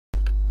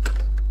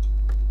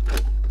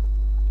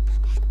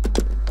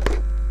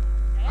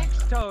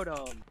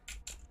totem.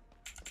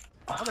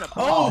 I'm gonna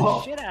blow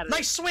the shit out of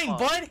Nice swing,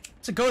 bud.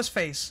 It's a ghost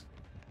face.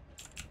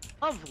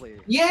 Lovely.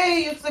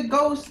 Yay! It's a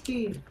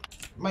ghosty.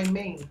 My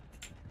main.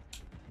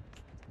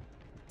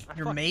 I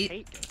Your mate?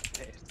 hate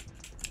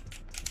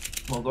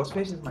Ghostface. Well,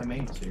 Ghostface is my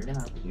main, so you're gonna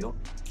have to deal.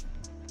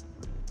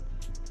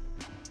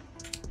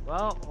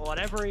 Well,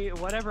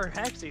 whatever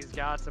hex he's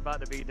got's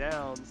about to be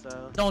down,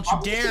 so. Don't you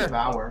Probably dare.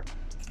 Devour.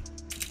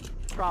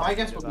 Probably My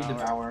guess would be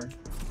Devour.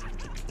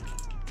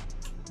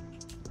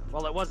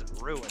 Well, it wasn't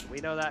ruined. We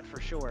know that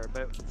for sure.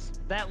 But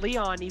that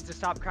Leon needs to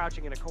stop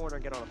crouching in a corner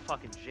and get on a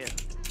fucking Jhin.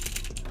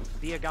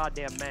 Be a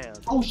goddamn man.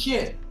 Oh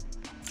shit!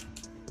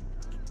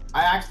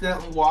 I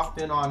accidentally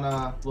walked in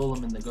on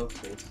Willem in the ghost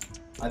face.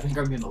 I think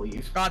I'm gonna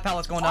leave. God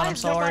pallet's going down. I'm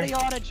sorry. Nobody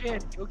on a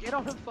Jhin. Go get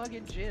on a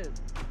fucking Jhin.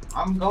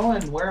 I'm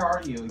going. Where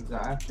are you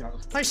exactly?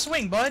 Nice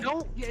swing, bud.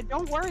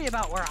 Don't worry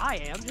about where I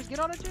am. Just get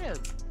on a Jhin.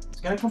 It's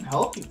gonna come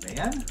help you,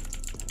 man.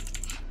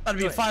 That'd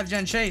be a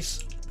 5-gen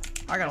chase.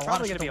 I got It's a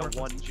lot of probably shit gonna to be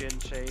a work 1-gen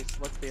chase.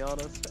 Let's be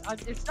honest.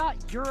 It's not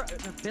your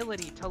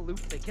ability to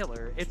loot the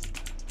killer. It's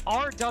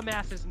our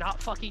dumbasses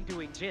not fucking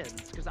doing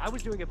Jins. Because I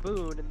was doing a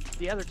boon and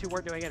the other two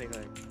weren't doing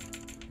anything.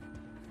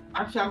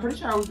 Actually, I'm pretty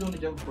sure I was doing a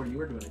jump before you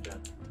were doing a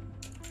jump.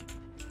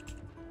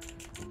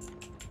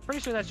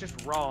 Pretty sure that's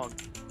just wrong.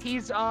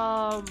 He's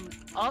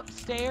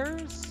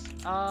upstairs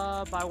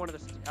by one of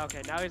the.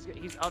 Okay, now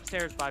he's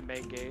upstairs by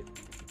main gate.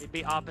 He'd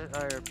be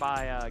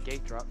by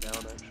gate drop down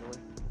actually.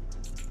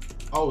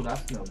 Oh,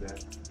 that's no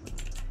good.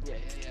 Yeah.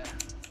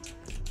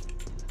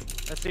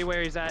 Let's see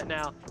where he's at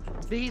now.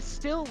 He's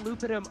still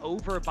looping him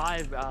over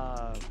by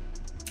the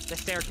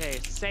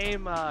staircase.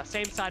 Same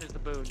side as the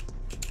boon.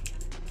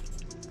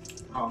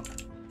 Oh.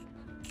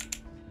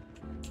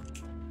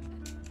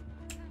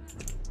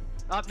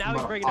 Up now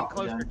he's bringing him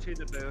closer to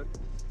the boon.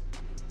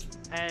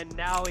 And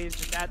now he's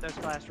just at those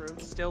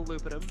classrooms, still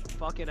looping him.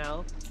 Fucking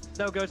hell.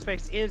 So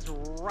Ghostface is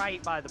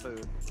right by the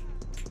boon.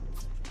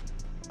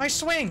 Nice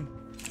swing.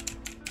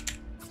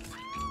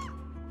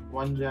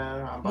 1-gen.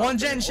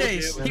 1-gen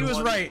chase. He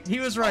was right. He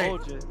was right.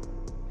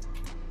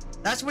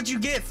 That's what you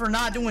get for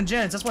not doing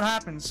gens. That's what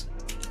happens.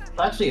 It's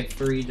actually a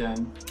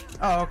 3-gen.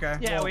 Oh, okay.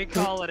 Yeah, well, we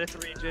call it a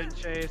 3-gen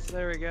chase.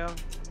 There we go.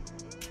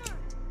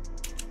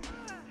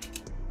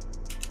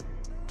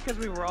 Because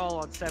we were all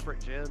on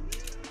separate gens.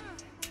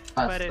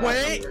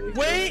 Wait!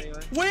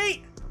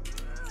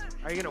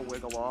 Are you gonna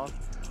wiggle off?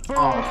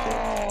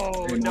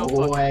 Oh, shit. No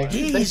way.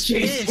 He's The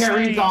chase pissed.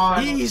 carries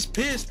on. He's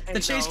pissed. Hey, The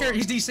chase no. carry.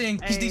 He's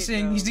DCing. He's Hey,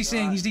 DCing. no, He's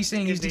DCing. He's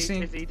DCing. He's Is he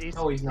DCing. DCing?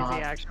 No, he's not. Is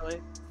he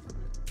actually?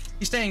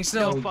 He's staying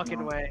still. No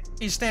fucking way.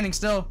 He's standing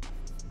still.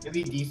 If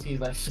he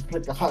DC's, I should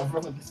put the hot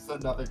run. This is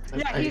another thing.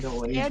 Yeah, he's I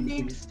know he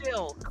standing DCs.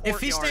 still. If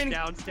he's Courtyard standing-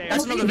 downstairs.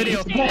 That's another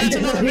video. He's That's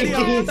standing- another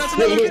video. That's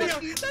another video.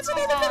 That's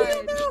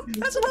another video.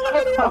 That's another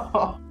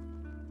video.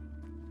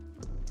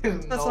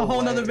 There's That's no a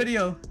whole nother way.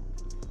 video.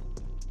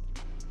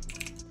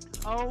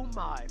 Oh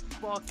my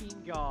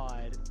fucking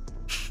god.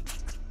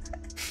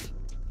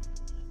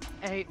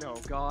 Ain't no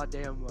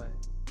goddamn way.